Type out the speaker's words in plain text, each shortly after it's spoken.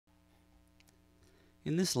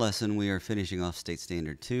In this lesson, we are finishing off State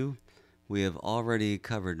Standard 2. We have already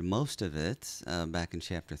covered most of it back in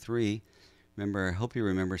Chapter 3. Remember, I hope you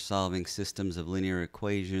remember solving systems of linear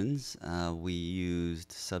equations. We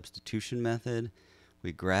used substitution method.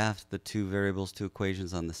 We graphed the two variables, two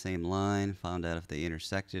equations on the same line, found out if they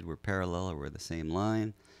intersected, were parallel, or were the same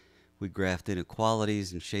line. We graphed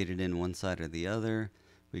inequalities and shaded in one side or the other.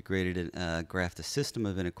 We graphed a system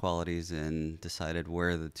of inequalities and decided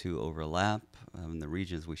where the two overlap in the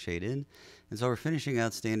regions we shade in. And so we're finishing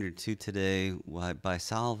out Standard 2 today by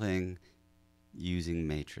solving using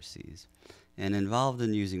matrices. And involved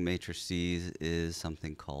in using matrices is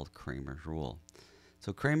something called Cramer's rule.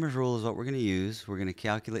 So Cramer's rule is what we're going to use. We're going to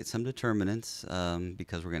calculate some determinants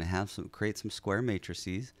because we're going to create some square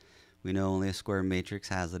matrices. We know only a square matrix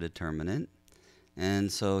has a determinant.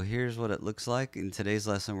 And so here's what it looks like. In today's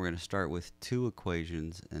lesson, we're going to start with two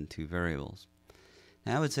equations and two variables.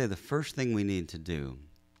 Now, I would say the first thing we need to do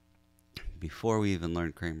before we even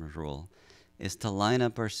learn Cramer's rule is to line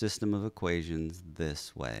up our system of equations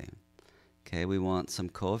this way. Okay, we want some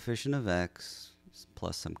coefficient of x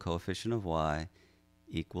plus some coefficient of y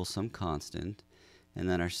equals some constant. And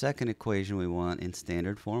then our second equation we want in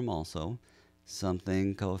standard form also.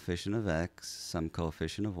 Something coefficient of x, some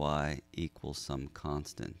coefficient of y equals some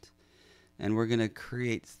constant. And we're going to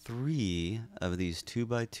create three of these 2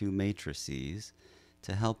 by 2 matrices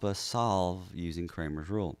to help us solve using Cramer's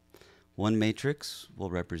rule. One matrix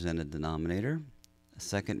will represent a denominator, a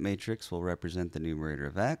second matrix will represent the numerator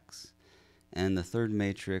of x, and the third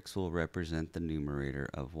matrix will represent the numerator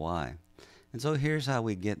of y. And so here's how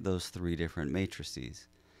we get those three different matrices.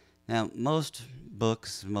 Now, most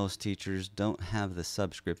books, most teachers don't have the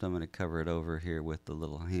subscript. I'm going to cover it over here with the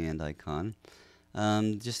little hand icon.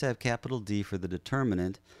 Just have capital D for the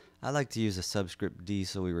determinant. I like to use a subscript D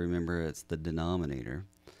so we remember it's the denominator.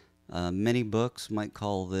 Many books might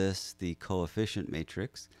call this the coefficient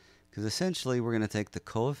matrix because essentially we're going to take the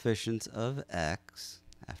coefficients of x.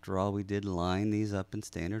 After all, we did line these up in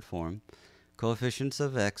standard form. Coefficients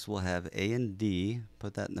of x will have A and D,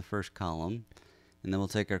 put that in the first column. And then we'll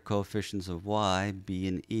take our coefficients of y, b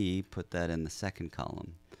and e, put that in the second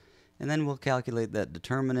column. And then we'll calculate that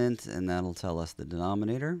determinant, and that'll tell us the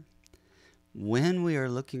denominator. When we are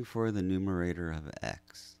looking for the numerator of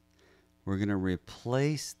x, we're going to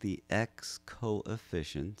replace the x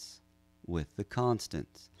coefficients with the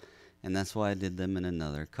constants. And that's why I did them in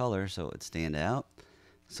another color, so it would stand out.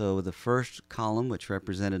 So the first column, which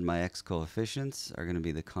represented my x coefficients, are going to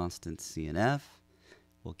be the constants c and f.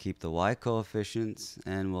 We'll keep the y coefficients,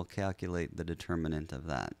 and we'll calculate the determinant of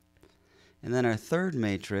that. And then our third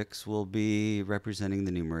matrix will be representing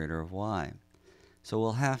the numerator of y. So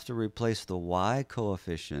we'll have to replace the y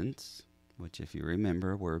coefficients, which if you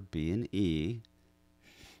remember were b and e,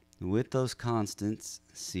 with those constants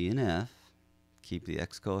c and f, keep the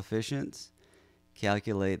x coefficients,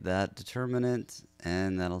 calculate that determinant,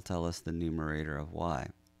 and that'll tell us the numerator of y.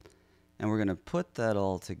 And we're going to put that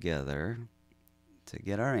all together to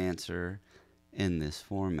get our answer in this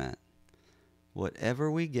format. Whatever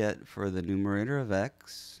we get for the numerator of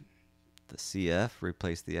x, the CF,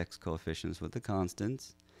 replace the x coefficients with the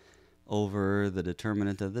constants, over the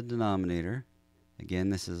determinant of the denominator.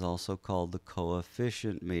 Again, this is also called the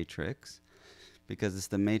coefficient matrix because it's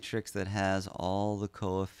the matrix that has all the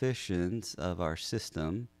coefficients of our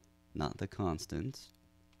system, not the constants.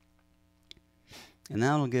 And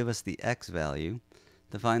that will give us the x value.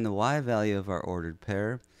 To find the y value of our ordered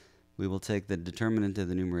pair, we will take the determinant of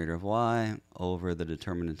the numerator of y over the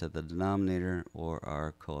determinant of the denominator, or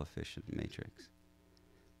our coefficient matrix.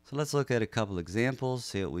 So let's look at a couple examples,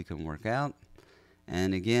 see what we can work out.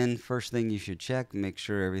 And again, first thing you should check, make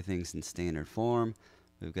sure everything's in standard form.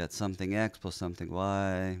 We've got something x plus something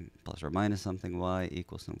y plus or minus something y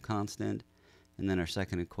equals some constant. And then our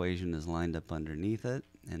second equation is lined up underneath it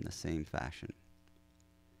in the same fashion.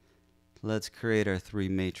 Let's create our three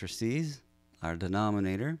matrices. Our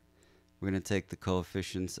denominator, we're going to take the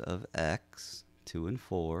coefficients of x, 2 and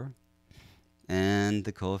 4, and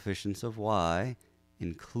the coefficients of y,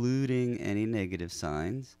 including any negative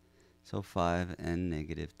signs, so 5 and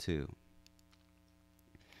negative 2.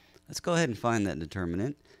 Let's go ahead and find that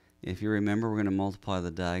determinant. If you remember, we're going to multiply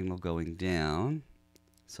the diagonal going down,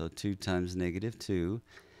 so 2 times negative 2,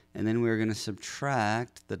 and then we're going to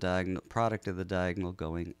subtract the product of the diagonal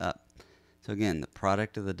going up. So again, the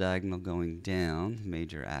product of the diagonal going down,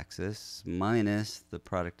 major axis, minus the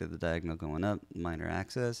product of the diagonal going up, minor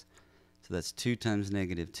axis. So that's 2 times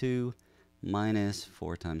negative 2 minus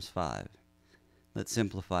 4 times 5. Let's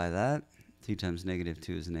simplify that. 2 times negative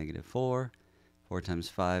 2 is negative 4. 4 times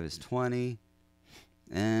 5 is 20.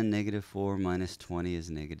 And negative 4 minus 20 is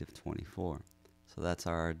negative 24. So that's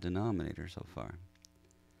our denominator so far.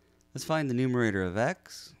 Let's find the numerator of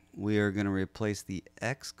x. We are going to replace the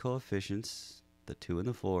x coefficients, the 2 and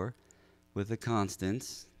the 4, with the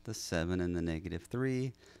constants, the 7 and the negative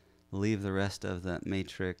 3. Leave the rest of that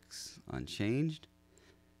matrix unchanged.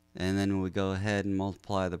 And then we go ahead and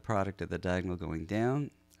multiply the product of the diagonal going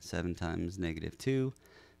down, 7 times negative 2,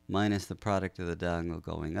 minus the product of the diagonal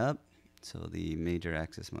going up, so the major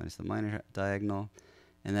axis minus the minor diagonal,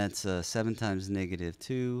 and that's 7 times negative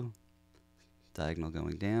 2, diagonal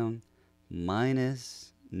going down,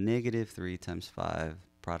 minus negative 3 times 5,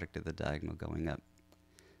 product of the diagonal going up.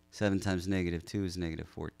 7 times negative 2 is negative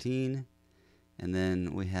 14. And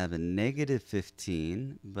then we have a negative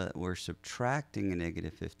 15, but we're subtracting a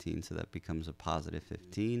negative 15, so that becomes a positive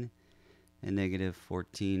 15. And negative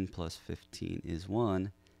 14 plus 15 is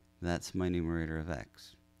 1. That's my numerator of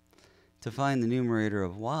x. To find the numerator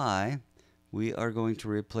of y, we are going to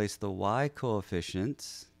replace the y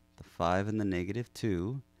coefficients, the 5 and the negative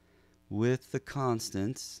 2, with the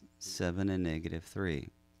constants, 7 and negative 3.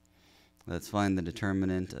 Let's find the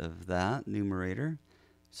determinant of that numerator.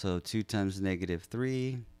 So 2 times negative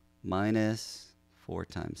 3 minus 4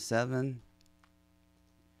 times 7,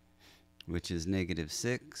 which is negative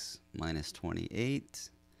 6, minus 28,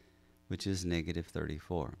 which is negative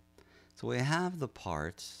 34. So we have the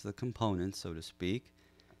parts, the components, so to speak.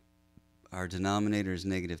 Our denominator is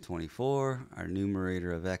negative 24. Our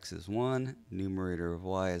numerator of x is 1. Numerator of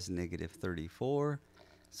y is negative 34.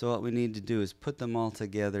 So what we need to do is put them all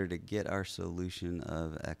together to get our solution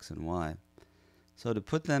of x and y. So to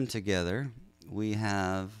put them together, we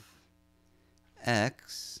have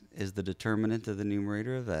x is the determinant of the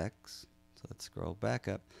numerator of x. So let's scroll back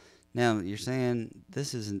up. Now, you're saying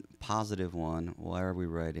this is a positive 1. Why are we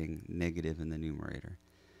writing negative in the numerator?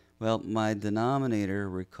 Well, my denominator,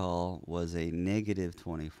 recall, was a negative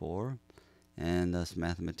 24. And us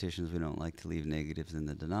mathematicians, we don't like to leave negatives in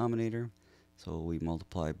the denominator. So we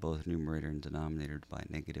multiply both numerator and denominator by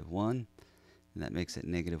negative 1. And that makes it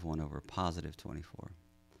negative 1 over positive 24.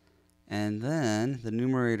 And then the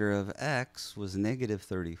numerator of x was negative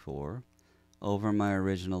 34 over my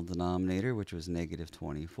original denominator, which was negative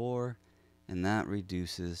 24. And that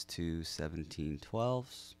reduces to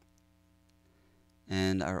 17/12.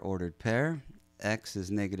 And our ordered pair, x is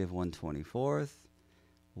negative 1/24,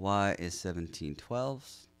 y is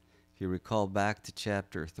 17/12. If you recall back to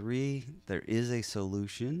chapter 3, there is a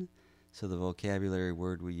solution. So the vocabulary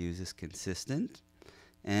word we use is consistent.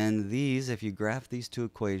 And these, if you graph these two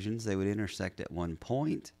equations, they would intersect at one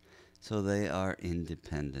point. So they are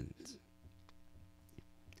independent.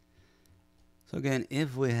 So again,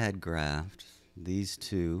 if we had graphed these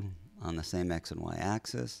two on the same x and y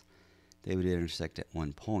axis, they would intersect at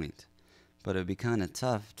one point. But it would be kind of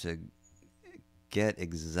tough to get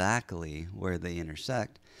exactly where they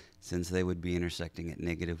intersect, since they would be intersecting at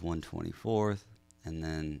negative 1/24 and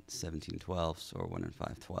then 17/12 or 1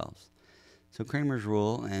 5/12. So Cramer's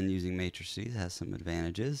rule and using matrices has some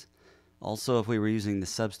advantages. Also, if we were using the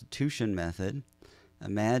substitution method,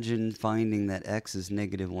 imagine finding that x is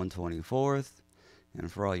negative 1/24,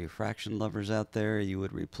 and for all you fraction lovers out there, you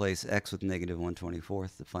would replace x with negative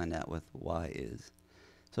 1/24 to find out what y is.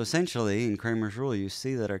 So essentially, in Cramer's rule, you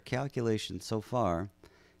see that our calculations so far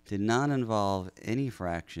did not involve any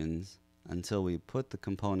fractions until we put the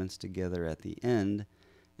components together at the end,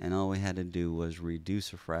 and all we had to do was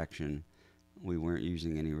reduce a fraction. We weren't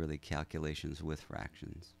using any really calculations with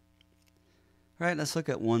fractions. All right, let's look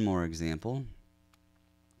at one more example.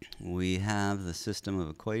 We have the system of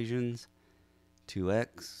equations,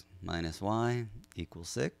 2x minus y equals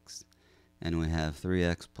 6, and we have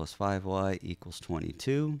 3x plus 5y equals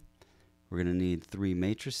 22. We're going to need three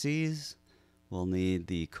matrices. We'll need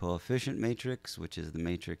the coefficient matrix, which is the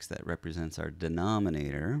matrix that represents our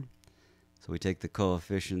denominator. So we take the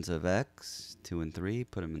coefficients of x, 2 and 3,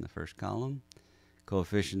 put them in the first column.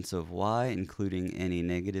 Coefficients of y, including any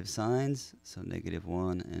negative signs, so negative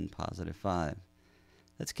 1 and positive 5.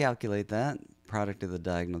 Let's calculate that. Product of the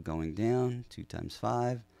diagonal going down, 2 times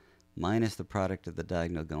 5, minus the product of the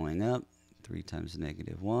diagonal going up, 3 times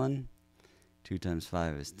negative 1. 2 times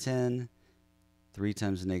 5 is 10. 3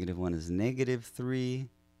 times negative 1 is negative 3,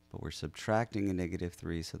 but we're subtracting a negative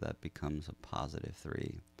 3, so that becomes a positive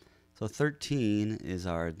 3. So 13 is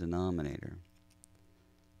our denominator.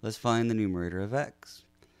 Let's find the numerator of x.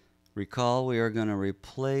 Recall we are going to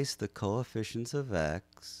replace the coefficients of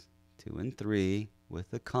x, 2 and 3, with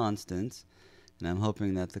the constants, and I'm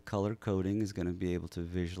hoping that the color coding is going to be able to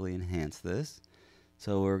visually enhance this.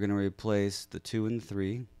 So we're going to replace the 2 and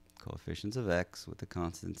 3 coefficients of x with the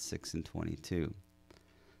constants 6 and 22.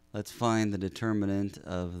 Let's find the determinant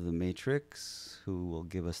of the matrix, who will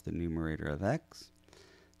give us the numerator of x.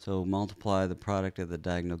 So multiply the product of the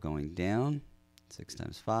diagonal going down, 6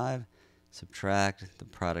 times 5. Subtract the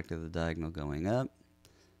product of the diagonal going up,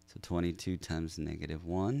 so 22 times negative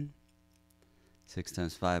 1. 6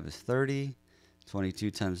 times 5 is 30.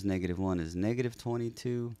 22 times negative 1 is negative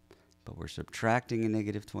 22. But we're subtracting a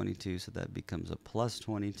negative 22, so that becomes a plus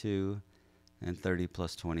 22. And 30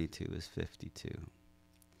 plus 22 is 52.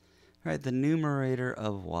 All right, the numerator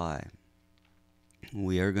of y.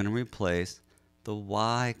 We are going to replace the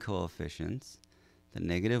y coefficients, the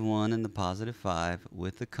negative 1 and the positive 5,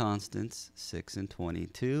 with the constants 6 and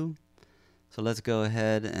 22. So let's go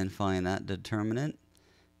ahead and find that determinant.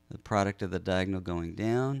 The product of the diagonal going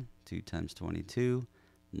down, 2 times 22,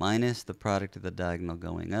 minus the product of the diagonal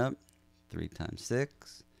going up, 3 times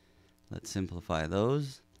 6. Let's simplify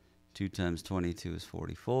those. 2 times 22 is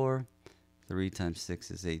 44. 3 times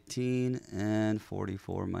 6 is 18. And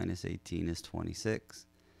 44 minus 18 is 26.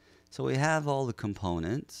 So we have all the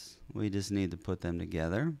components. We just need to put them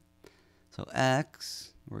together. So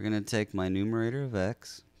x, we're going to take my numerator of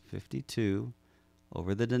x, 52,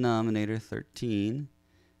 over the denominator, 13.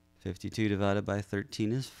 52 divided by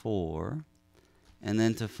 13 is 4. And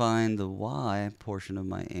then to find the y portion of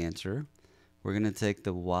my answer, we're going to take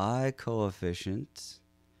the y coefficient,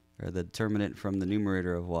 or the determinant from the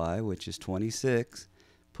numerator of y, which is 26,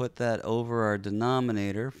 put that over our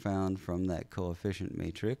denominator found from that coefficient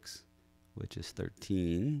matrix, which is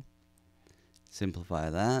 13.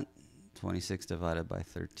 Simplify that. 26 divided by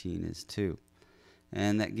 13 is 2.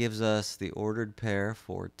 And that gives us the ordered pair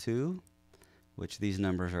for 2, which these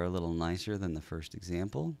numbers are a little nicer than the first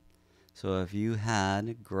example. So if you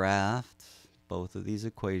had graphed both of these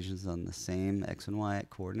equations on the same x and y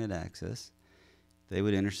coordinate axis, they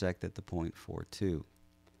would intersect at the point 4, 2.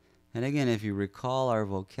 And again, if you recall our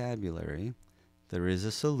vocabulary, there is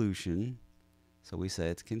a solution, so we say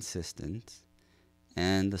it's consistent,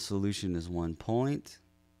 and the solution is one point,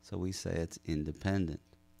 so we say it's independent.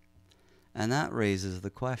 And that raises the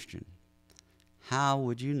question, how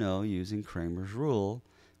would you know using Cramer's rule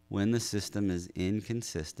when the system is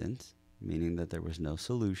inconsistent, meaning that there was no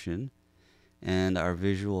solution? And our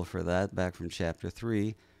visual for that back from chapter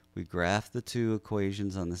 3, we graphed the two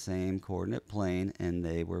equations on the same coordinate plane and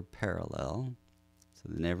they were parallel. So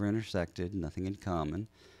they never intersected, nothing in common.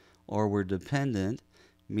 Or were dependent,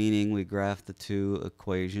 meaning we graphed the two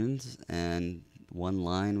equations and one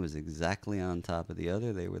line was exactly on top of the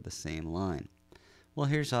other. They were the same line. Well,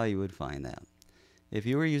 here's how you would find out. If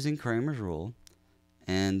you were using Cramer's rule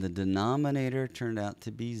and the denominator turned out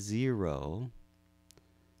to be 0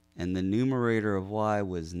 and the numerator of y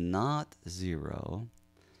was not 0,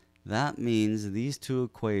 that means these two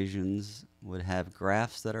equations would have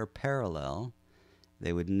graphs that are parallel.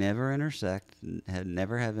 They would never intersect,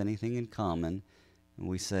 never have anything in common. And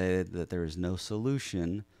we say that there is no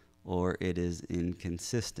solution or it is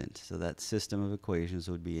inconsistent. So that system of equations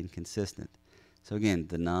would be inconsistent. So again,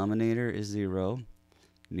 denominator is 0.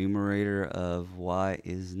 Numerator of y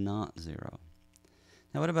is not 0.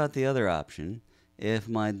 Now what about the other option? If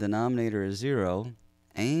my denominator is 0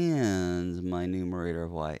 and my numerator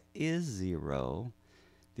of y is 0,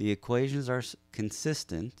 the equations are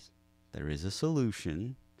consistent. There is a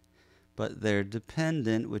solution, but they're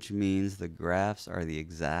dependent, which means the graphs are the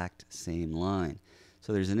exact same line.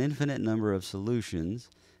 So there's an infinite number of solutions,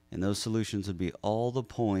 and those solutions would be all the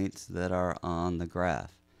points that are on the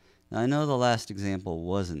graph. Now I know the last example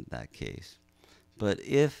wasn't that case, but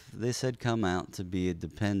if this had come out to be a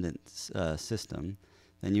dependent system,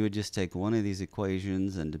 then you would just take one of these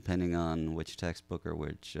equations, and depending on which textbook or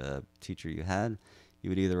which teacher you had, you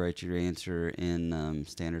would either write your answer in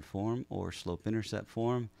standard form or slope-intercept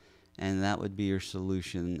form, and that would be your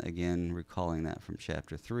solution, again, recalling that from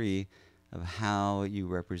chapter 3, of how you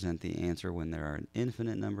represent the answer when there are an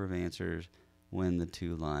infinite number of answers when the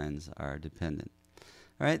two lines are dependent.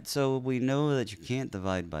 All right, so we know that you can't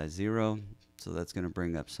divide by 0, so that's going to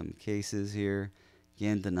bring up some cases here.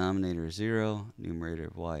 Again, denominator is 0, numerator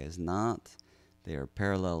of y is not. They are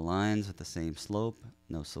parallel lines with the same slope,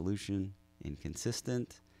 no solution,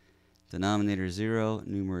 inconsistent. Denominator 0,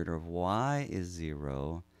 numerator of y is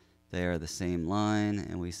 0. They are the same line,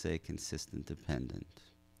 and we say consistent dependent.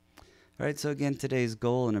 All right, so again, today's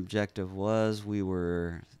goal and objective was we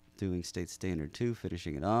were doing state standard 2,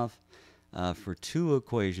 finishing it off, for 2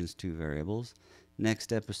 equations, 2 variables.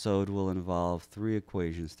 Next episode will involve 3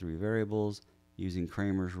 equations, 3 variables, using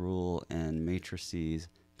Cramer's rule and matrices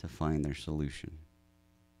to find their solution.